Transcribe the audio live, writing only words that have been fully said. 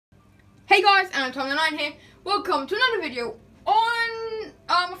Hey guys, and I'm Tom9 here. Welcome to another video on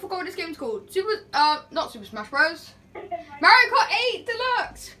I forgot what this game's called. Not Super Smash Bros. Mariokart 8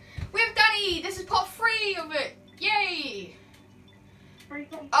 Deluxe with Danny. This is part 3 of it. Yay!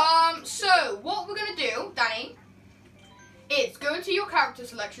 So what we're gonna do, Danny, is go into your character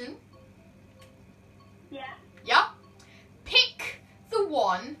selection. Yeah. Yeah. Pick the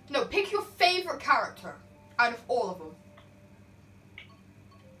one. No, pick your favorite character out of all of them.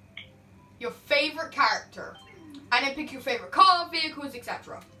 Your favorite character, and then pick your favorite car, vehicles,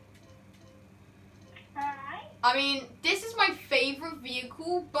 etc. Alright. I mean, this is my favorite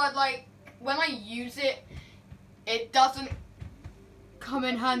vehicle, but like when I use it, it doesn't come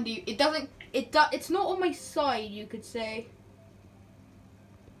in handy. It doesn't. It's not on my side, you could say.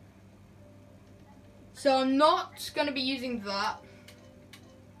 So I'm not gonna be using that.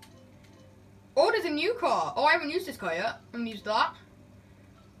 Oh, there's a new car. Oh, I haven't used this car yet. I'm gonna use that.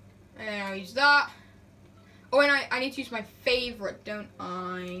 And I'll use that. Oh, and I need to use my favorite, don't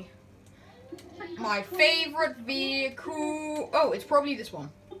I? My favorite vehicle. Oh, it's probably this one.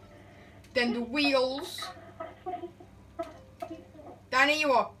 Then the wheels. Danny,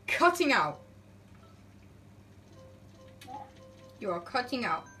 you are cutting out. You are cutting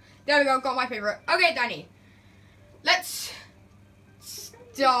out. There we go, got my favorite. Okay, Danny. Let's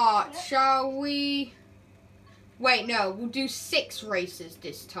start, shall we? Wait, no, we'll do 6 races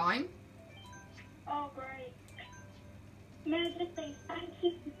this time. Oh, great. May I just say thank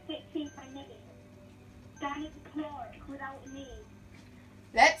you for fixing my name. Danny Clark without me.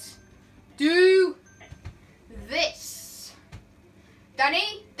 Let's do this.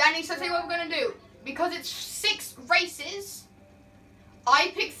 Danny, so tell you what we're going to do. Because it's 6 races,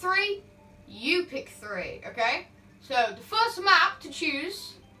 I pick 3, you pick 3, okay? So, the first map to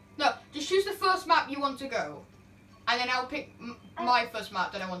choose, no, just choose the first map you want to go. And then I'll pick my first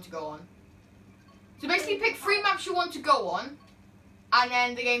map that I want to go on. So basically pick 3 maps you want to go on, and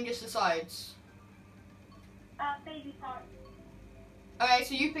then the game just decides. Baby Park. Okay,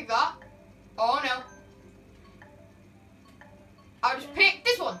 so you pick that. Oh no. I'll just pick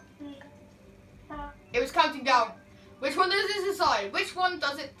this one. It was counting down. Which one does it decide? Which one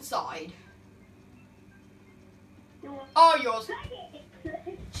does it decide? Oh, yours.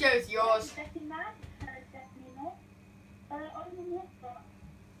 Chose yours.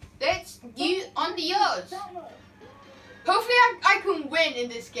 Let's you on the yours. Hopefully I can win in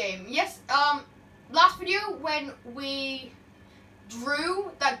this game. Yes, last video when we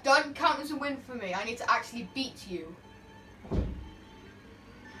drew, that doesn't count as a win for me. I need to actually beat you.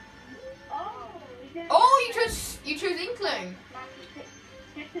 Oh, you chose Inkling.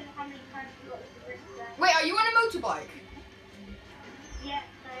 Wait, are you on a motorbike? Yes,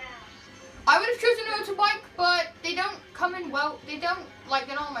 I am. I would have chosen a motorbike, but they don't come in well. They're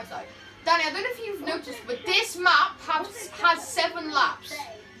not on my side. Danny, I don't know if you've noticed, but this map has 7 laps.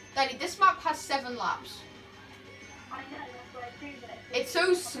 Danny, this map has 7 laps. I know, that's what I proved it. It's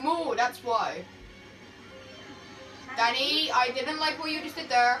so small, that's why. Danny, I didn't like what you just did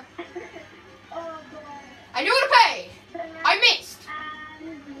there. Oh, God. I knew what to pay. I missed.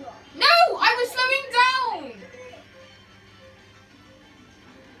 No, I was slowing down.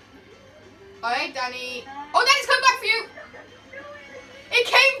 Alright, Danny. Oh, Danny's coming back for you. It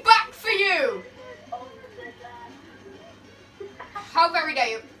came back for you. How very dare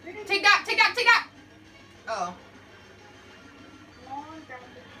you. Take that, take that, take that. Oh.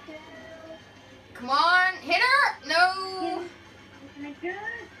 Come on, hit her. No.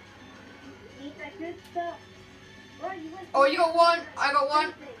 Oh, you got 1. I got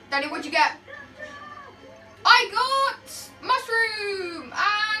 1. Danny, what'd you get? I got mushroom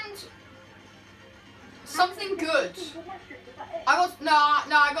and something good. I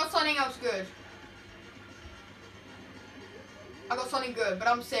got something else good. I got something good, but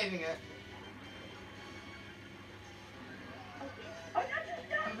I'm saving it. Bye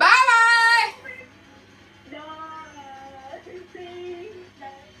bye.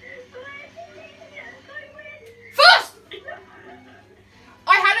 First,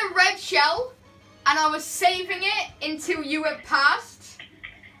 I had a red shell, and I was saving it until you went past,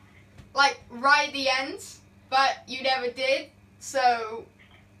 like right at the end, but you never did. So,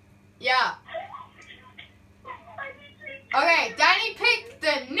 yeah. Okay, Danny picked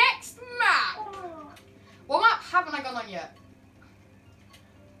the next map. What map haven't I gone on yet?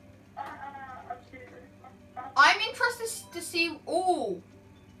 I'm interested to see. Oh,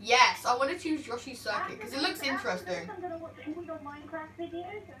 yes, I want to choose Yoshi's Circuit because it looks interesting. I'm gonna watch all your Minecraft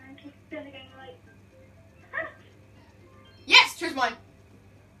videos and keep spinning like. Yes, choose mine.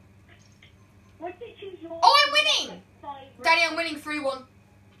 What did you choose your? Oh, I'm winning! Danny, I'm winning 3-1.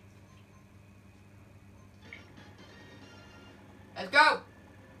 Let's go.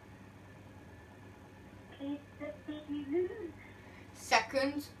 Please just make me lose.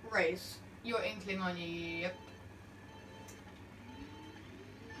 Second race. You're inkling on you. Yep.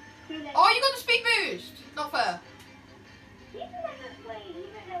 Too late. Oh, you got the speed boost. Not fair. You never played. You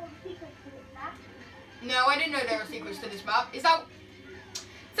don't know the secrets to this map. No, I didn't know there were secrets to this map. Is that...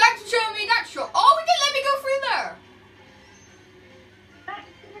 Thanks for showing me that shot. Oh, it didn't let me go through there. Back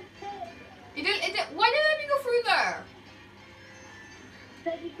to the pit. Why didn't it let me go through there? So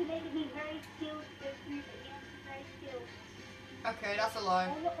you can make me very skilled to go through the game. Very skilled. Okay, that's a lie.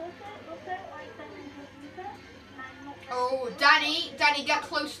 Also, I fell into a router, and I'm not very Oh, skilled. Danny, get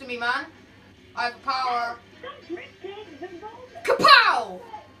close to me, man. I have power. Stop drifting, the roller. Kapow!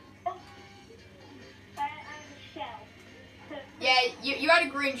 Oh. I have a shell. So, Yeah, you had a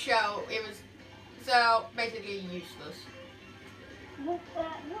green shell. It was so basically useless. What do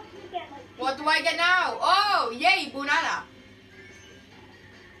you get, like... What do I get now? Oh, yay, banana.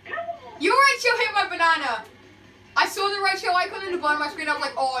 Come on! Your red shell hit my banana. I saw the red shell icon in the bottom of my screen. I was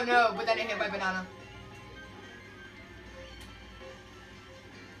like, oh no, but then it hit my banana.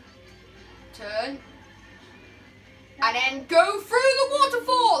 Turn. And then go through the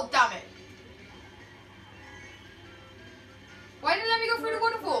waterfall. Damn it. Why didn't it let me go through the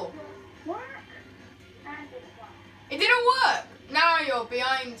waterfall? Work. And it's one. It didn't work. Now you're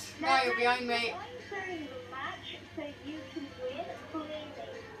behind. Now you're behind, mate. I'm starting the match so you can win, clearly.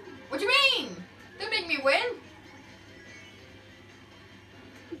 What do you mean? Don't make me win.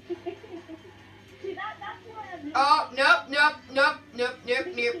 See, that's why I'm... Oh, nope.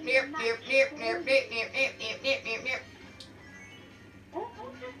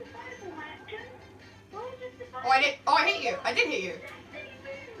 Oh, justifiable action. Oh, justifiable. Oh, I hit you. I did hit you.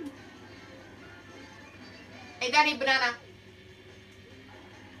 Hey, Daddy, banana.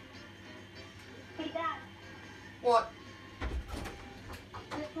 Hey, Dad. What?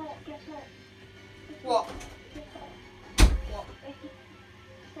 Guess what? What? Guess what? What?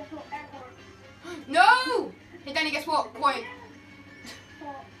 Guess what? Airport. No! Hey, Danny, guess what? Coin.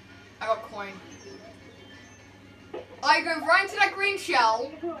 What? I got coin. I go right into that green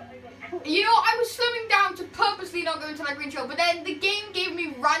shell. You know, I was slowing down to purposely not go into that green shell, but then the game gave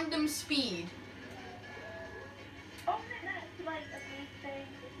me random speed. Oh, that's like a big thing.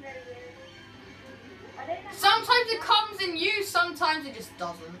 It's very weird. I don't know. Sometimes it comes in use, sometimes it just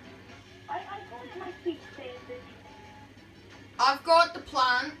doesn't. I call it my speed station. I've got the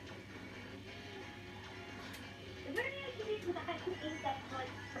plan. Is there any activity because I can eat that like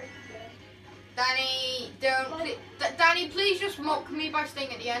first day? Danny, don't. Danny, please just mock me by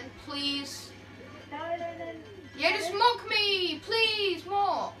staying at the end, please. No. Yeah, just mock me, please,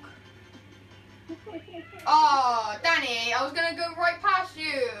 mock. Oh, Danny, I was gonna go right past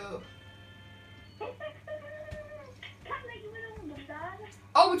you. Can't let you win all of them, Dad.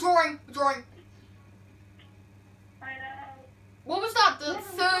 Oh, we're drawing. I know. What was that? The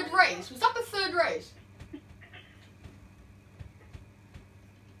third race? Was that the third race?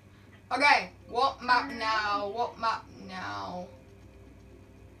 Okay, what map now?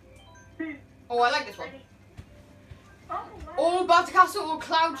 Oh, I like this one. Oh, Battle Castle or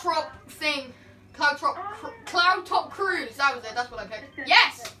Cloud Top thing. Cloud Top Cruise. That was it. That's what I picked.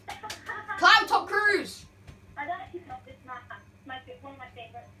 Yes! Cloud Top Cruise. I actually love this map. One of my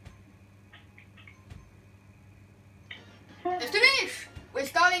favorites. Let's do this. We're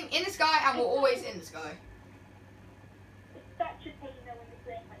starting in the sky and we're always in the sky. It's such a pain though when you're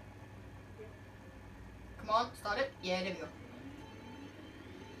playing like. Come on, start it. Yeah, there we go.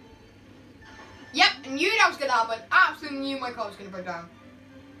 Yep, I knew that was gonna happen. Absolutely knew my car was gonna break down.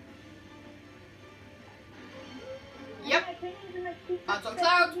 Yep. Bounce on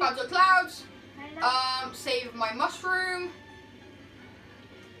clouds. Save my mushroom.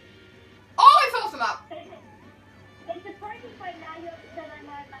 Oh, I fell off the map. It's surprising by now that I'm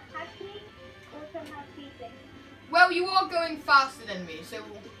either hacking or somehow cheating. Well, you are going faster than me, so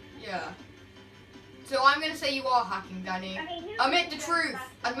yeah. So I'm gonna say you are hacking, Danny. Admit the truth.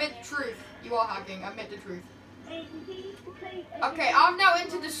 You are hacking. Admit the truth. Okay, I'm now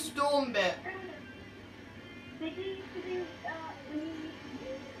into the storm bit.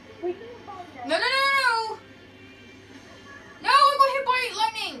 No! No, I got hit by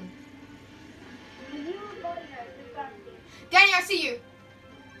lightning. Danny, I see you.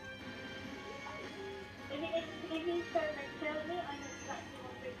 If you start to kill me, I know exactly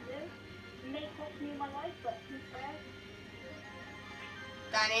what to do. It may cost me my life, but too bad.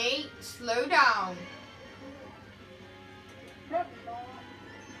 Danny, slow down.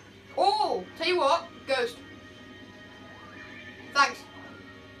 Oh, tell you what, Ghost. Thanks.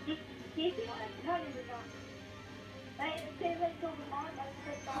 Do you see what I'm telling you about?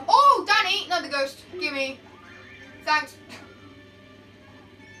 Oh, Danny, another ghost. Give me. Thanks.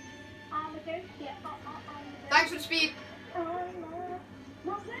 Thanks for the speed.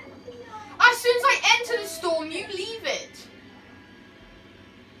 As soon as I enter the storm, you leave it.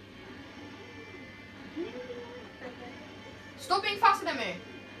 Stop being faster than me.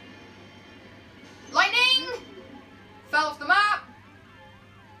 Lightning! Fell off the map.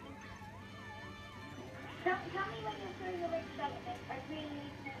 Tell me when you're throwing a red shell at me. I really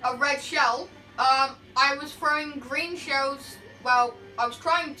need to know. A red shell. I was throwing green shells. Well, I was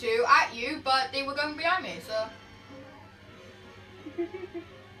trying to at you, but they were going behind me. So.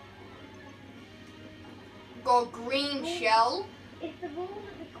 Got a green shell. It's the rule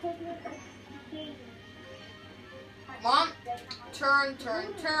of the equivalent of game. Come on. Turn.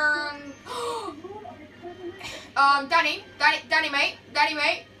 Danny,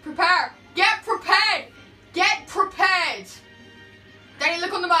 mate, prepare. Get prepared. Danny,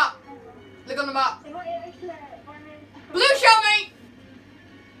 look on the map. Blue shell, mate.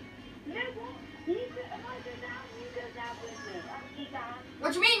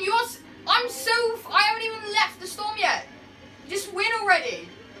 What do you mean? I haven't even left the storm yet. Just win already.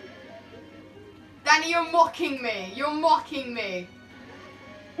 Danny, you're mocking me.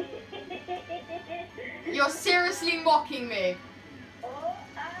 You're seriously mocking me.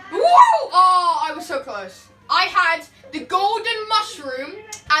 Woo! Oh, I was so close. I had the golden mushroom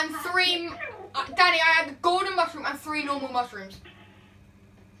and 3... Danny, I had the golden mushroom and 3 normal mushrooms.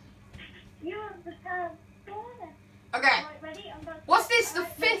 Okay. What's this? The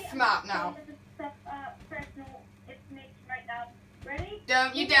 5th map now.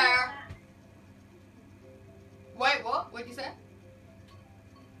 Don't you dare. Wait, what? What did you say?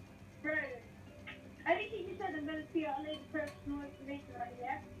 Bro, everything you said, I'm going to see all the personal information right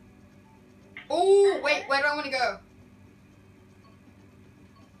here. Oh, wait, where do I want to go?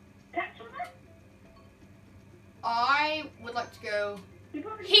 I would like to go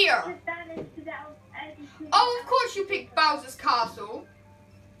here. Oh, of course you picked Bowser's Castle.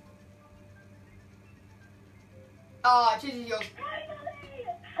 Ah, this is yours.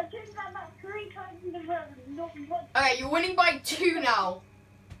 Okay, you're winning by 2 now.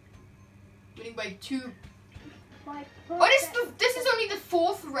 Winning by 2. Oh, this is only the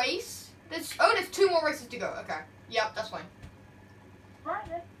 4th race. There's 2 more races to go. Okay. Yep, that's fine. Right,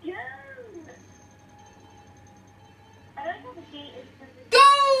 let's go. I don't know the gate is.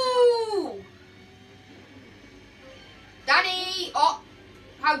 Go! Danny! Oh,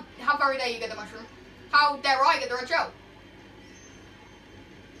 how very dare you get the mushroom? How dare I get the red shell?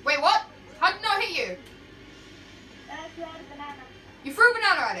 Wait, what? How did I hit you? Throw a banana. You threw a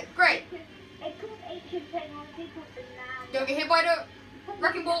banana at it. Great. It's called ancient technology called banana. Don't get hit by the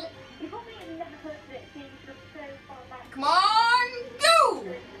wrecking ball. You probably have never heard of it since you're so far back. Come on, go!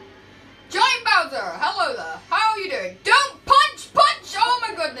 Giant Bowser, hello there. How are you doing? Don't punch! Oh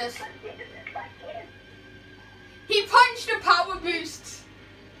my goodness. He punched a power boost.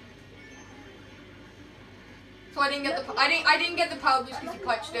 So I didn't get the I didn't get the power boost because he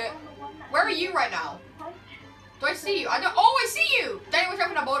punched it. Where are you right now? Do I see you? I see you! Danny, watch out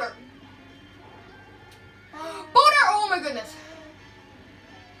for that boulder. Boulder! Oh my goodness.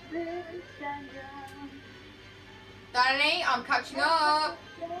 Danny, I'm catching up.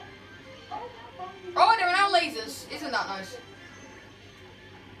 Oh, there are now lasers. Isn't that nice?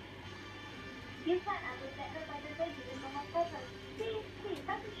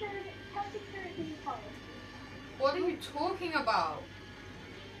 What are you talking about?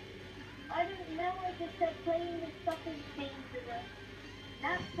 I don't know, I just said playing this stuff is dangerous.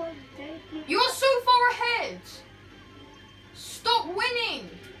 That's why you're so far ahead. Stop winning.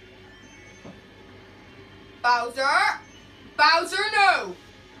 Bowser. Bowser, no.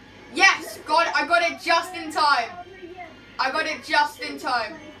 Yes, got it. I got it just in time. I got it just in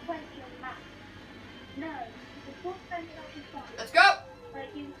time. Let's go.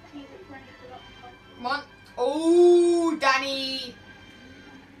 Come on. Oh, Danny.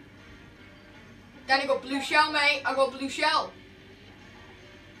 Danny got blue shell, mate. I got blue shell.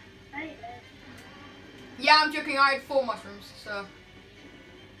 Yeah, I'm joking. I had 4 mushrooms, so.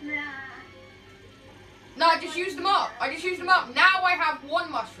 No, I just used them up. Now I have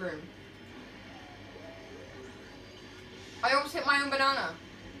 1 mushroom. I almost hit my own banana.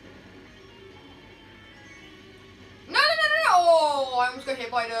 No. Oh, I almost got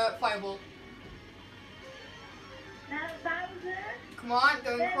hit by the fireball. Come on,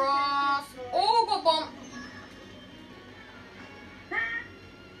 going across. Oh, got bumped.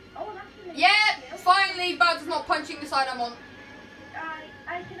 Yeah, finally, Bowser's not punching the side I'm on.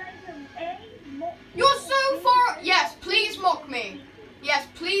 You're so far. Yes,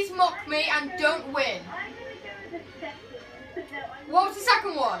 me and don't win. I'm gonna go with the second. No, What was the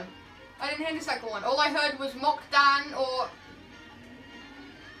second one? I didn't hear the second one. All I heard was Mock Dan or...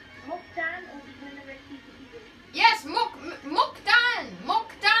 Mock Dan or the winner of TCTV? Yes, Mock Dan! Mock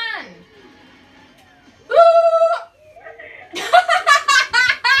Dan!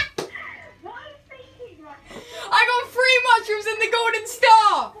 What are you thinking, right? I got 3 mushrooms in the golden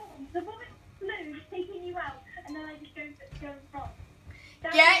star! The bomb flew, taking you out, and then I just go wrong.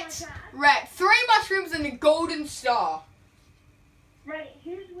 That was Get my plan. wrecked. 3 mushrooms in the golden star. Right,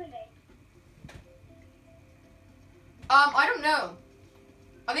 who's winning? I don't know.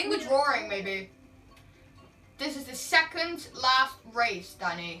 I think we're drawing, maybe. This is the second last race,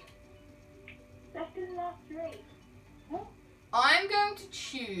 Danny. Second last race. What? I'm going to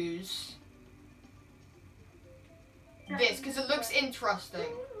choose this because it looks interesting.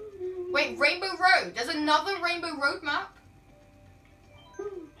 Wait, Rainbow Road. There's another Rainbow Road map.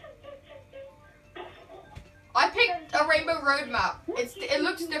 I picked a Rainbow Road map. It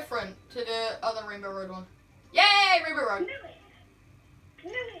looks different to the other Rainbow Road one. Yay, Rainbow Road.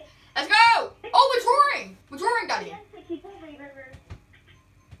 Let's go. Oh, we're drawing. We're drawing, Danny.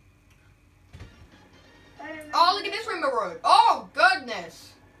 Oh, look at this Rainbow Road. Oh,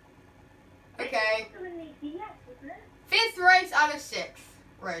 goodness. Okay. 5th race out of 6th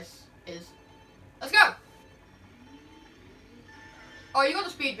race is. Let's go. Oh, you got the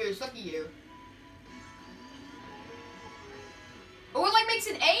speed boost. Lucky you. Oh, it like makes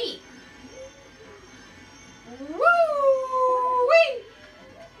an 8. Woo-wee.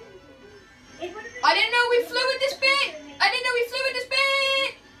 I didn't know we flew at this bit.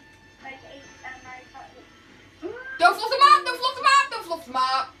 Don't fluff the map. Don't fluff the map. Don't fluff the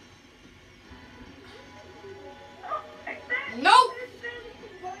map. Nope.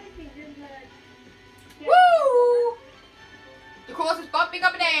 Woo! The course is bumping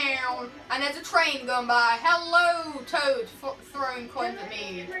up and down, and there's a train going by. Hello, Toad, throwing coins at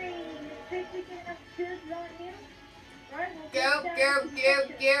me. Go, go, go, go,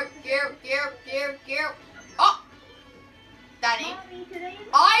 go, go, go, go. Oh! Danny,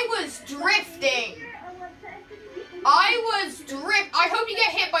 I was drifting. I hope you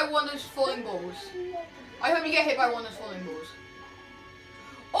get hit by one of those falling balls.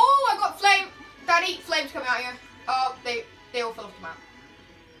 Oh, I got flame. Daddy, flames coming out here. Oh, they all fell off the map.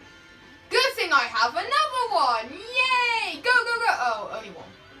 Good thing I have another one. Yay! Go, go, go. Oh, only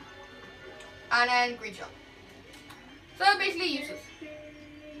one. And then green shot. So basically useless.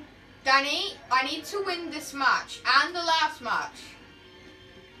 Danny, I need to win this match and the last match.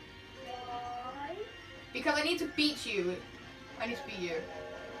 Because I need to beat you. Yes,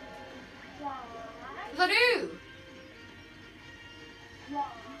 I do.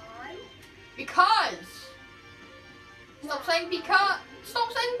 Because. Stop saying because.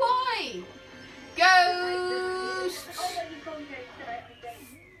 Stop saying why. Ghosts.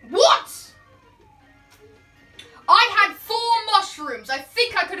 What? I had 4 mushrooms. I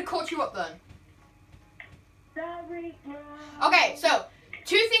think I could have caught you up then. Okay, so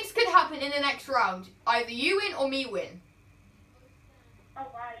 2 things could happen in the next round. Either you win or me win.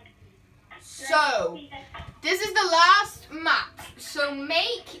 So, this is the last map. So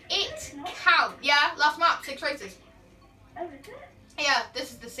make it count. Yeah, last map, 6 races. Yeah,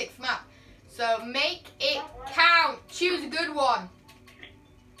 this is the 6th map. So make it count. Choose a good one.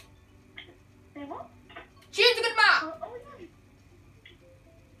 Choose a good map.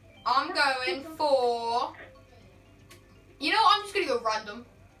 I'm going for... You know what? I'm just going to go random.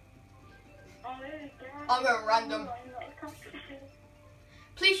 I'm going random.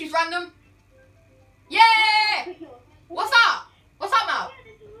 Please choose random. Yeah! What's that? What's that map?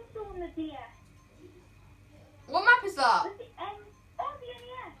 What map is that?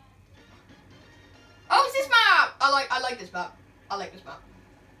 Oh, it's this map! I like this map.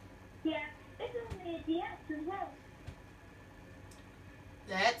 Yeah, it's only a DS as well.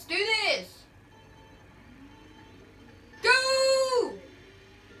 Let's do this. Go!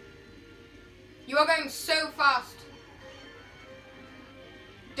 You are going so fast.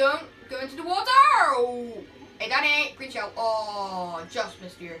 Don't go into the water. Oh. Hey, Danny, reach out. Oh, just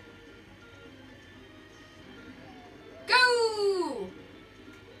missed you. Go!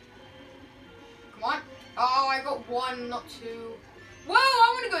 Come on. Oh, I got 1, not 2. Whoa,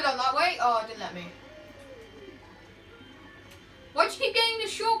 I want to go down that way. Oh, it didn't let me. Why'd you keep getting the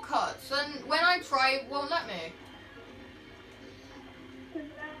shortcuts? And when I try, it won't let me.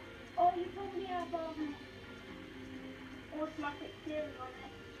 Oh, you probably have automatic steering on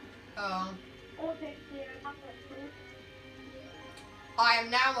it. Oh. Auto steering, that's what it's called. I am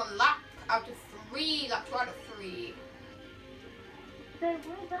now on lap out of 3. Lap 2 out of 3. So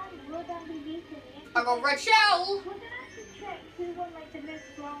will Dan be beaten? I got red shell. We're gonna have to check who won like the most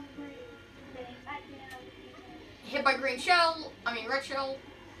Grand Prix thing. Actually, no. Hit by green shell. I mean red shell.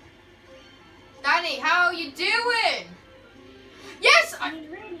 Danny, how you doing? Yes! I mean,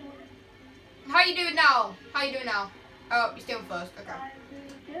 really, How you doing now? How you doing now? Oh, you're still first. Okay. I'm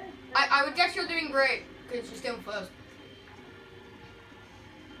doing good. I would guess you're doing great because you're still first.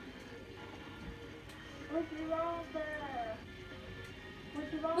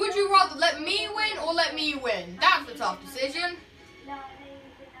 Would you rather let me win or let me win? That's a tough decision. No, I think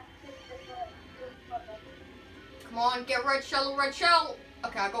we have to. Come on, get red shell or red shell.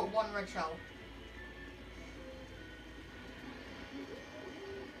 Okay, I got one red shell.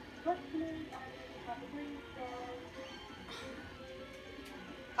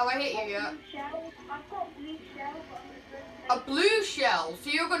 Have I hit you yet? I've got blue shell, but I'm the first A blue shell, so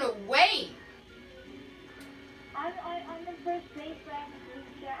you're gonna wait. I'm the first place where I have a blue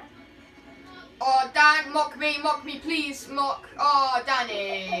shell. Oh, Dan, mock me, please, mock. Oh,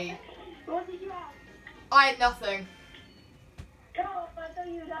 Danny. What did you have? I had nothing. Oh, I thought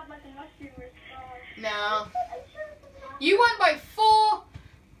you would have like a mushroom or something. No. You won by 4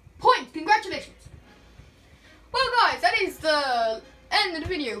 points. Congratulations. Well, guys, that is the end of the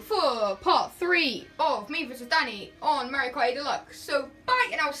video for part 3 of me versus Danny on Mariokart Deluxe. So, bye,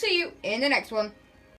 and I'll see you in the next one.